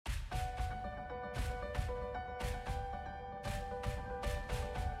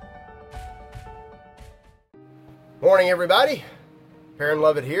Morning, everybody. Perrin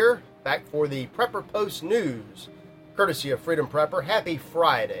Lovett here, back for the Prepper Post News, courtesy of Freedom Prepper. Happy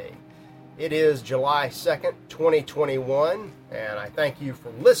Friday. It is July 2nd, 2021, and I thank you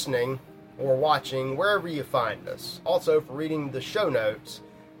for listening or watching wherever you find us. Also for reading the show notes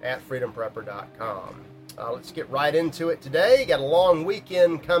at freedomprepper.com. Let's get right into it today. Got a long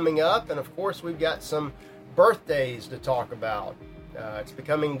weekend coming up, and of course we've got some birthdays to talk about. It's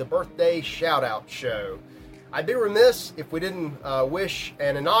becoming the birthday shout-out show. I'd be remiss if we didn't wish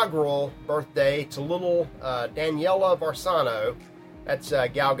an inaugural birthday to little Daniela Varsano. That's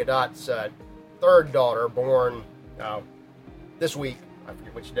Gal Gadot's third daughter, born this week. I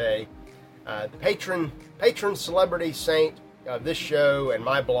forget which day. The patron celebrity saint of this show and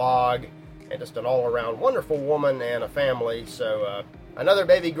my blog, and just an all-around wonderful woman and a family. So another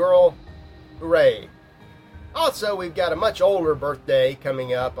baby girl, hooray! Also, we've got a much older birthday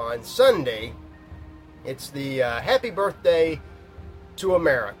coming up on Sunday. It's the Happy Birthday to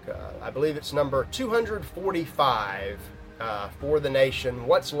America. I believe it's number 245 for the nation,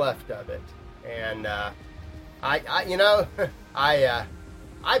 what's left of it. And I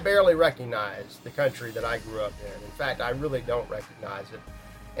barely recognize the country that I grew up in. In fact, I really don't recognize it.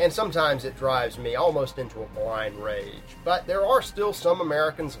 And sometimes it drives me almost into a blind rage. But there are still some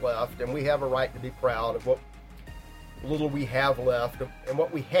Americans left, and we have a right to be proud of what little we have left and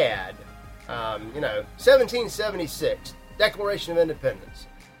what we had. 1776, Declaration of Independence.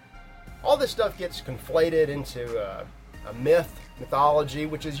 All this stuff gets conflated into a mythology,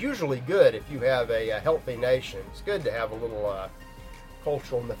 which is usually good if you have a healthy nation. It's good to have a little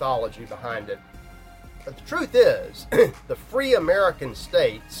cultural mythology behind it. But the truth is, the free American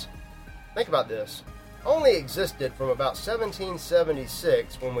states, think about this, only existed from about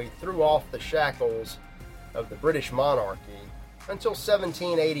 1776, when we threw off the shackles of the British monarchy, until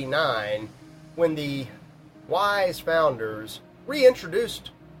 1789, when the wise founders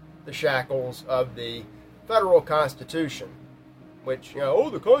reintroduced the shackles of the federal Constitution, which,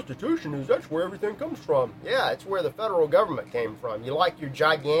 the Constitution that's where everything comes from. Yeah, it's where the federal government came from. You like your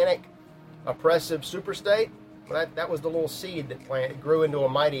gigantic, oppressive superstate? Well, that was the little seed that grew into a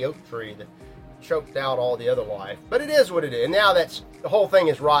mighty oak tree that choked out all the other life. But it is what it is. And now the whole thing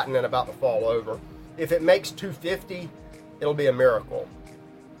is rotten and about to fall over. If it makes 250, it'll be a miracle.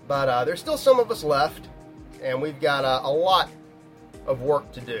 But there's still some of us left, and we've got a lot of work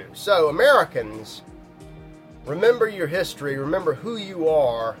to do. So, Americans, remember your history, remember who you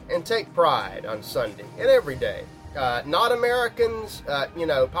are, and take pride on Sunday and every day. Not Americans,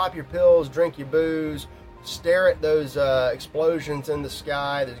 pop your pills, drink your booze, stare at those explosions in the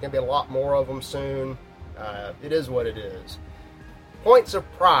sky. There's going to be a lot more of them soon. It is what it is. Points of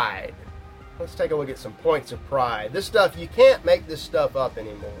pride. Let's take a look at some points of pride. This stuff, you can't make this stuff up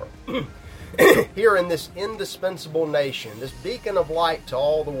anymore. Here in this indispensable nation, this beacon of light to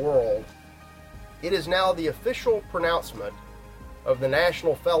all the world, it is now the official pronouncement of the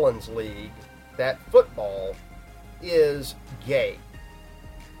National Felons League that football is gay.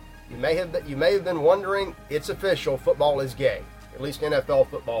 You may have been wondering, it's official, football is gay. At least NFL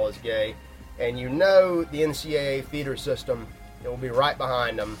football is gay. And the NCAA feeder system, it will be right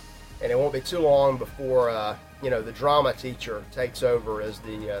behind them. And it won't be too long before, the drama teacher takes over as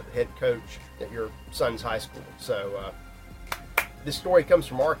the head coach at your son's high school. So this story comes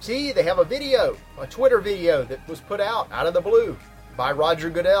from RT. They have a Twitter video that was put out of the blue by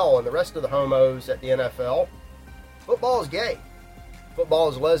Roger Goodell and the rest of the homos at the NFL. Football is gay. Football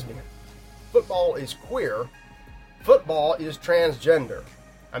is lesbian. Football is queer. Football is transgender.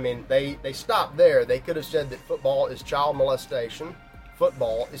 I mean, they stopped there. They could have said that football is child molestation.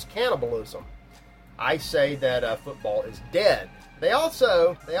 Football is cannibalism. I say that football is dead. They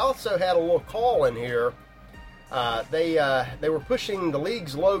also had a little call in here. They were pushing the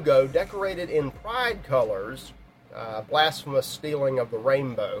league's logo decorated in pride colors, blasphemous stealing of the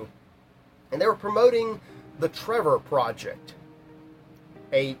rainbow, and they were promoting the Trevor Project,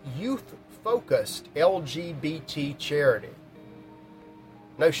 a youth-focused LGBT charity.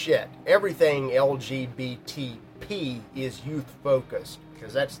 No shit. Everything LGBT is youth-focused,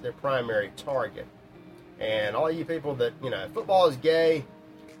 because that's their primary target. And all you people that, football is gay,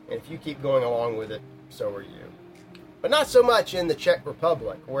 and if you keep going along with it, so are you. But not so much in the Czech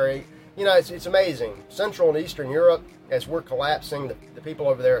Republic, where, it's amazing. Central and Eastern Europe, as we're collapsing, the people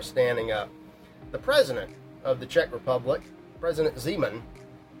over there are standing up. The president of the Czech Republic, President Zeman,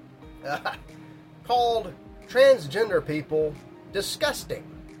 called transgender people disgusting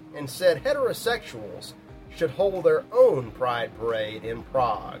and said heterosexuals should hold their own pride parade in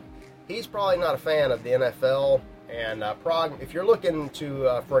Prague. He's probably not a fan of the NFL And Prague, if you're looking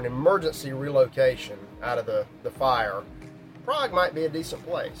for an emergency relocation out of the fire, Prague might be a decent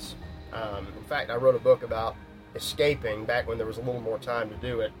place. In fact, I wrote a book about escaping back when there was a little more time to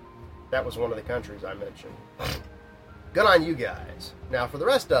do it. That was one of the countries I mentioned. Good on you guys. Now, for the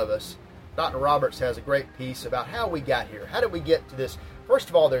rest of us, Dr. Roberts has a great piece about how we got here. How did we get to this? First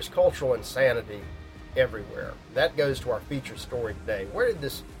of all, there's cultural insanity everywhere. That goes to our feature story today. Where did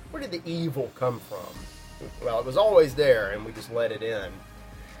the evil come from? Well, it was always there, and we just let it in.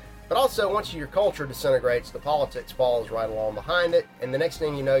 But also, once your culture disintegrates, the politics falls right along behind it, and the next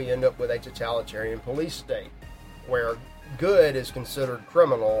thing you know, you end up with a totalitarian police state, where good is considered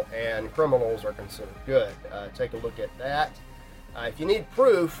criminal, and criminals are considered good. Take a look at that. If you need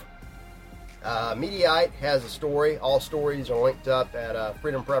proof, Mediaite has a story. All stories are linked up at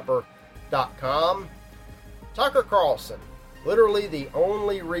freedomprepper.com. Tucker Carlson, literally the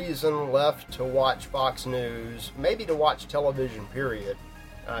only reason left to watch Fox News, maybe to watch television, period,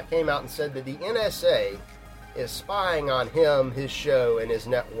 came out and said that the NSA is spying on him, his show, and his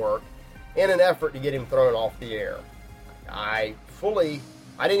network in an effort to get him thrown off the air. I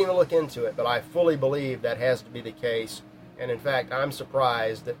didn't even look into it, but I fully believe that has to be the case. And in fact, I'm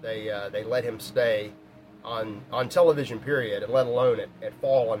surprised that they let him stay on television, period, let alone at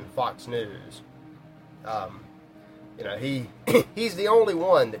fallen Fox News. He's the only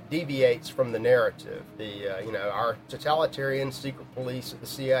one that deviates from the narrative. Our totalitarian secret police at the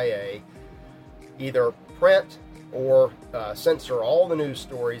CIA either print or censor all the news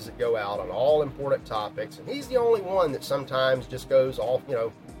stories that go out on all important topics, and he's the only one that sometimes just goes off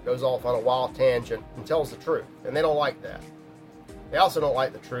on a wild tangent and tells the truth, and they don't like that. They also don't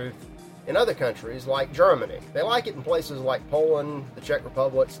like the truth in other countries like Germany. They like it in places like Poland, the Czech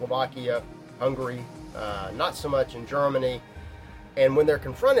Republic, Slovakia, Hungary, not so much in Germany. And when they're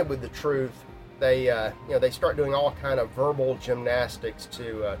confronted with the truth, they start doing all kind of verbal gymnastics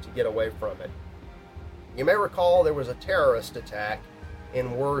to get away from it. You may recall there was a terrorist attack in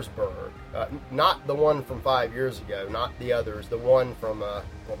Wurzburg, not the one from 5 years ago, not the others, the one from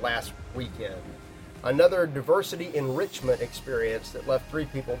last weekend. Another diversity enrichment experience that left 3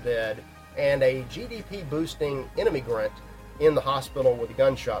 people dead, and a GDP-boosting immigrant in the hospital with a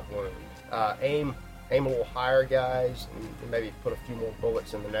gunshot wound. Aim a little higher, guys, and maybe put a few more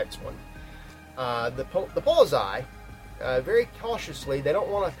bullets in the next one. The Polizei, very cautiously, they don't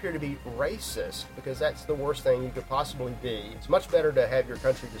want to appear to be racist, because that's the worst thing you could possibly be. It's much better to have your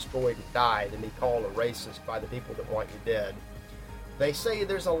country destroyed and die than be called a racist by the people that want you dead. They say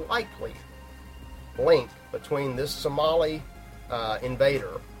there's a likely link between this Somali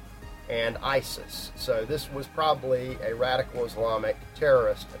invader and ISIS. So this was probably a radical Islamic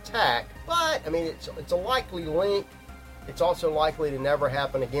terrorist attack, but I mean, it's a likely link. It's also likely to never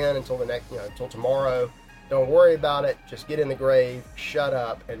happen again until until tomorrow. Don't worry about it. Just get in the grave, shut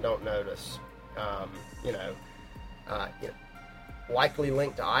up, and don't notice. Likely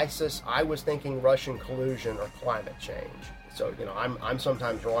linked to ISIS. I was thinking Russian collusion or climate change. So I'm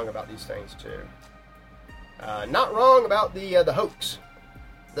sometimes wrong about these things too. Not wrong about the hoax.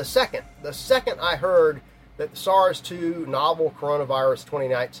 The second I heard that the SARS-2 novel coronavirus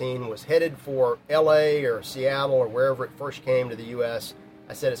 2019 was headed for LA or Seattle or wherever it first came to the U.S.,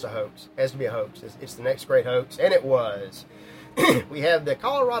 I said it's a hoax. It has to be a hoax. It's the next great hoax, and it was. We have the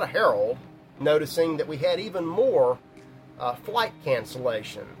Colorado Herald noticing that we had even more flight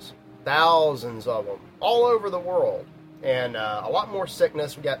cancellations, thousands of them, all over the world, and a lot more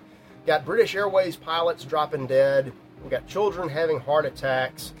sickness. We got British Airways pilots dropping dead. We got children having heart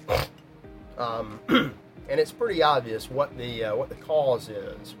attacks, and it's pretty obvious what the cause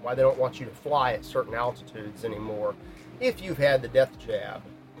is. Why they don't want you to fly at certain altitudes anymore if you've had the death jab.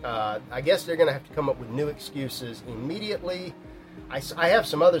 I guess they're going to have to come up with new excuses immediately. I have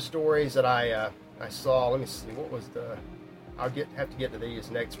some other stories that I saw. Let me see. What was I'll have to get to these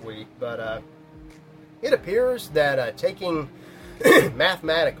next week. But it appears that taking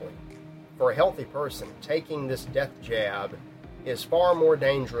mathematically, for a healthy person, taking this death jab is far more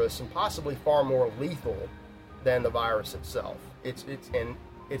dangerous and possibly far more lethal than the virus itself. It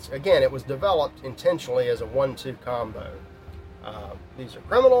was developed intentionally as a 1-2 combo. These are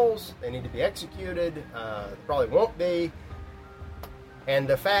criminals. They need to be executed. They probably won't be. And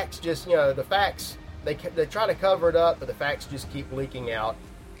the facts they try to cover it up, but the facts just keep leaking out.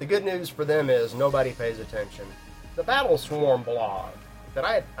 The good news for them is nobody pays attention. The Battle Swarm blog, that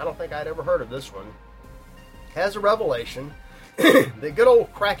I don't think I'd ever heard of this one, has a revelation. The good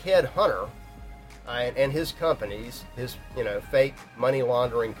old crackhead Hunter and his companies, his fake money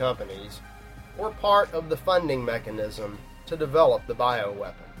laundering companies, were part of the funding mechanism to develop the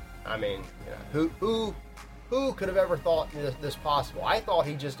bioweapon. I mean, who Who could have ever thought this possible? I thought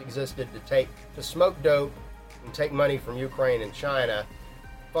he just existed to smoke dope and take money from Ukraine and China,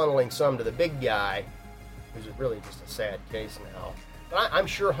 funneling some to the big guy, who's really just a sad case now. But I'm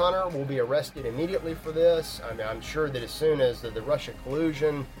sure Hunter will be arrested immediately for this. I mean, I'm sure that as soon as the Russia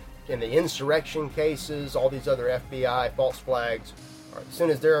collusion and the insurrection cases, all these other FBI false flags, as soon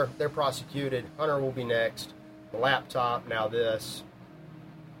as they're prosecuted, Hunter will be next. The laptop, now this.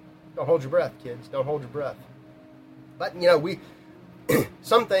 Don't hold your breath, kids. Don't hold your breath. But,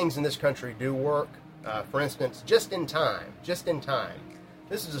 some things in this country do work. For instance, just in time.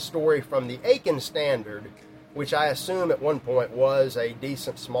 This is a story from the Aiken Standard, which I assume at one point was a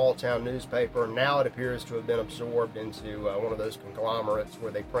decent small-town newspaper. Now it appears to have been absorbed into one of those conglomerates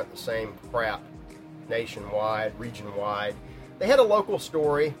where they print the same crap nationwide, region-wide. They had a local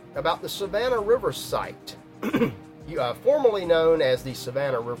story about the Savannah River site, formerly known as the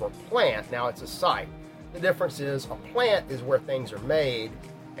Savannah River Plant. Now it's a site. The difference is a plant is where things are made,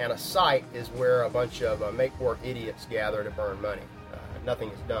 and a site is where a bunch of make-work idiots gather to burn money.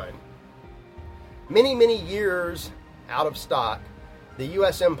 Nothing is done. Many years out of stock, the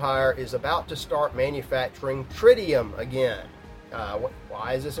U.S. empire is about to start manufacturing tritium again.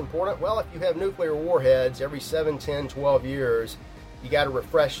 Why is this important? Well, if you have nuclear warheads every 7, 10, 12 years, you got to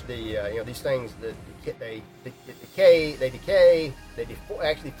refresh the, these things that they decay, they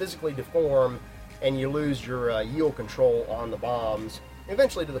actually physically deform, and you lose your yield control on the bombs,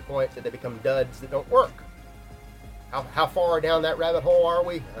 eventually to the point that they become duds that don't work. How far down that rabbit hole are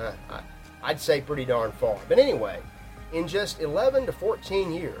we? I'd say pretty darn far. But anyway, in just 11 to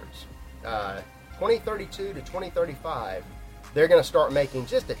 14 years, 2032 to 2035, they're going to start making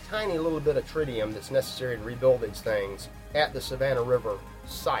just a tiny little bit of tritium that's necessary to rebuild these things at the Savannah River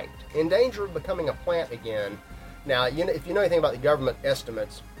site. In danger of becoming a plant again. Now, if you know anything about the government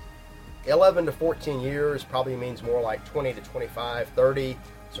estimates, 11 to 14 years probably means more like 20 to 25, 30,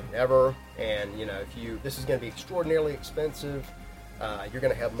 so never. And, this is going to be extraordinarily expensive. You're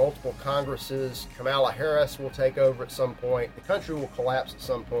going to have multiple Congresses. Kamala Harris will take over at some point. The country will collapse at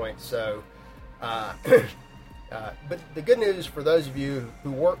some point. So, but the good news for those of you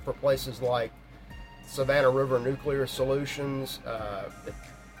who work for places like Savannah River Nuclear Solutions, that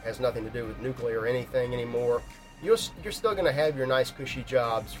has nothing to do with nuclear or anything anymore, you're still going to have your nice cushy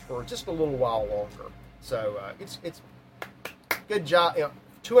jobs for just a little while longer. So it's good job.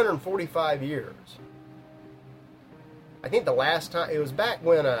 245 years. I think the last time, it was back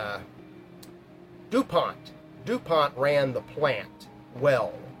when DuPont ran the plant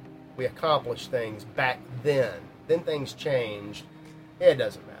well. We accomplished things back then. Then things changed. It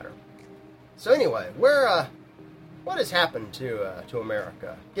doesn't matter. So anyway, what has happened to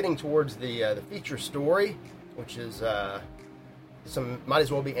America? Getting towards the feature story, which is might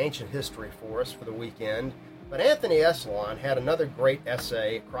as well be ancient history for us for the weekend. But Anthony Eslon had another great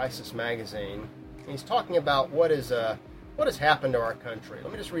essay at Crisis Magazine. He's talking about what has happened to our country.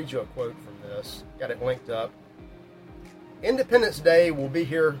 Let me just read you a quote from this. Got it linked up. Independence Day will be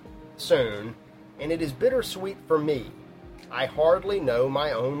here soon, and it is bittersweet for me. I hardly know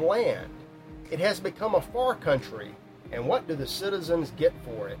my own land. It has become a far country, and what do the citizens get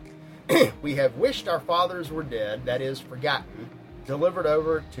for it? We have wished our fathers were dead, that is, forgotten, delivered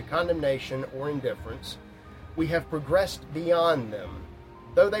over to condemnation or indifference. We have progressed beyond them.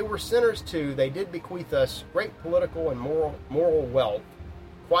 Though they were sinners too, they did bequeath us great political and moral wealth,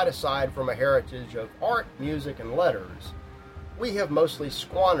 quite aside from a heritage of art, music, and letters. We have mostly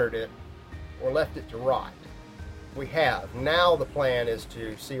squandered it or left it to rot. We have. Now the plan is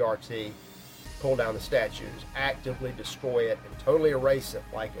to CRT, pull down the statues, actively destroy it, and totally erase it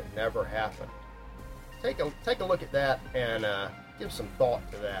like it never happened. Take a look at that and give some thought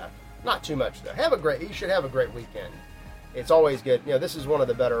to that. Not too much though. You should have a great weekend. It's always good. This is one of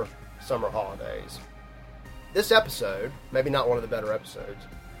the better summer holidays. This episode, maybe not one of the better episodes,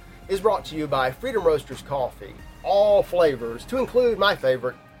 is brought to you by Freedom Roasters Coffee. All flavors, to include my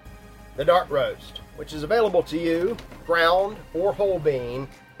favorite, the Dark Roast, which is available to you, ground or whole bean,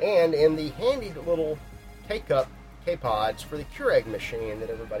 and in the handy little K-Cup K-Pods for the Keurig machine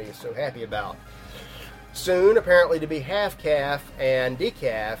that everybody is so happy about. Soon, apparently, to be half-calf and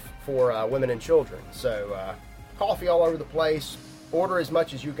decaf for women and children. So, coffee all over the place. Order as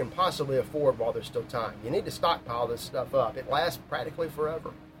much as you can possibly afford while there's still time. You need to stockpile this stuff up. It lasts practically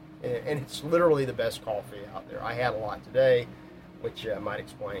forever. And it's literally the best coffee out there. I had a lot today, which might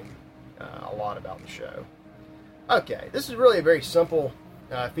explain a lot about the show. Okay, this is really a very simple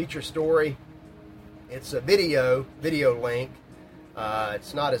feature story. It's a video link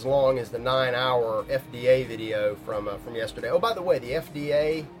It's not as long as the 9-hour FDA video from yesterday. Oh, by the way, the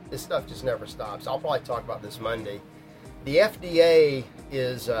FDA, this stuff just never stops. I'll probably talk about this Monday. The FDA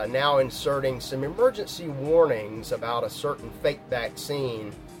is now inserting some emergency warnings about a certain fake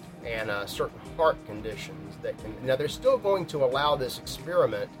vaccine and certain heart conditions that can. Now they're still going to allow this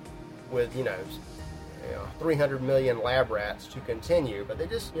experiment with 300 million lab rats to continue, but they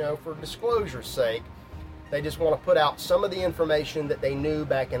just for disclosure's sake, they just want to put out some of the information that they knew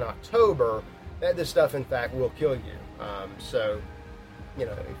back in October that this stuff in fact will kill you. So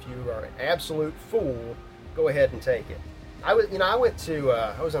if you are an absolute fool, go ahead and take it. I was in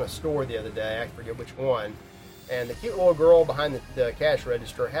a store the other day, I forget which one, and the cute little girl behind the cash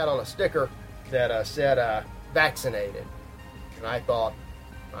register had on a sticker that said vaccinated. And I thought,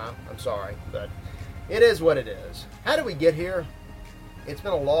 well, I'm sorry, but it is what it is. How did we get here? It's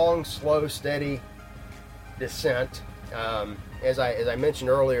been a long, slow, steady descent. As I mentioned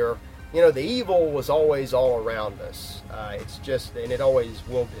earlier, the evil was always all around us. It's just, and it always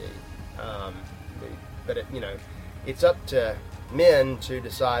will be. But it's up to men to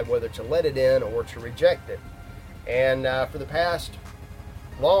decide whether to let it in or to reject it. And for the past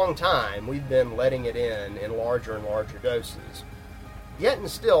long time, we've been letting it in larger and larger doses. Yet and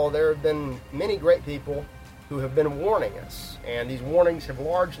still, there have been many great people who have been warning us, and these warnings have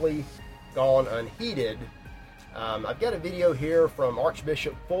largely gone unheeded. I've got a video here from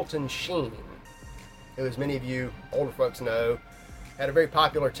Archbishop Fulton Sheen, who, as many of you older folks know, had a very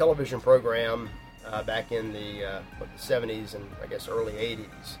popular television program back in the 70s and I guess early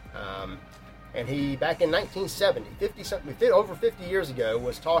 80s. And he, back in 1970, over 50 years ago,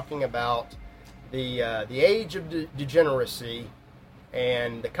 was talking about the age of degeneracy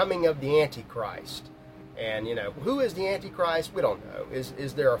and the coming of the Antichrist. And, who is the Antichrist? We don't know.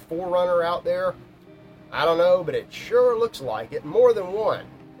 Is there a forerunner out there? I don't know, but it sure looks like it, more than one.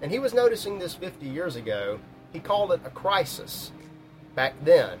 And he was noticing this 50 years ago. He called it a crisis back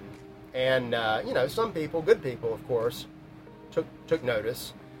then. And, some people, good people, of course, took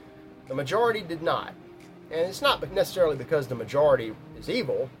notice. The majority did not. And it's not necessarily because the majority is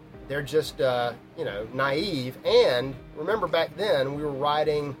evil. They're just, naive. And remember, back then, we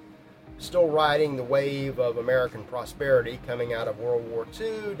were still riding the wave of American prosperity coming out of World War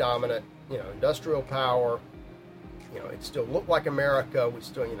II, dominant, industrial power. It still looked like America. We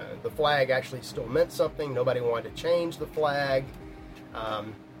still, the flag actually still meant something. Nobody wanted to change the flag.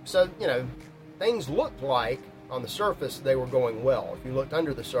 So, things looked like, on the surface, they were going well. If you looked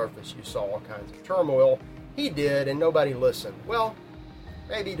under the surface, you saw all kinds of turmoil. He did, and nobody listened. Well,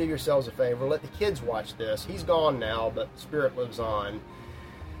 maybe do yourselves a favor. Let the kids watch this. He's gone now, but the Spirit lives on.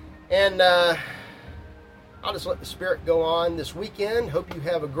 And I'll just let the Spirit go on this weekend. Hope you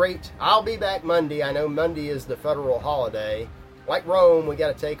have a great... I'll be back Monday. I know Monday is the federal holiday. Like Rome, we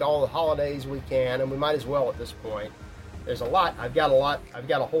got to take all the holidays we can, and we might as well at this point. There's a lot. I've got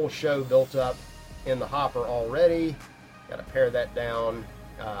a whole show built up in the hopper already. Got to pare that down.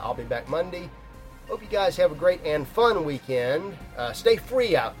 I'll be back Monday. Hope you guys have a great and fun weekend. Stay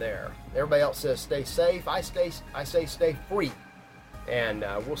free out there. Everybody else says stay safe. I say stay free. And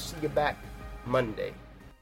we'll see you back Monday.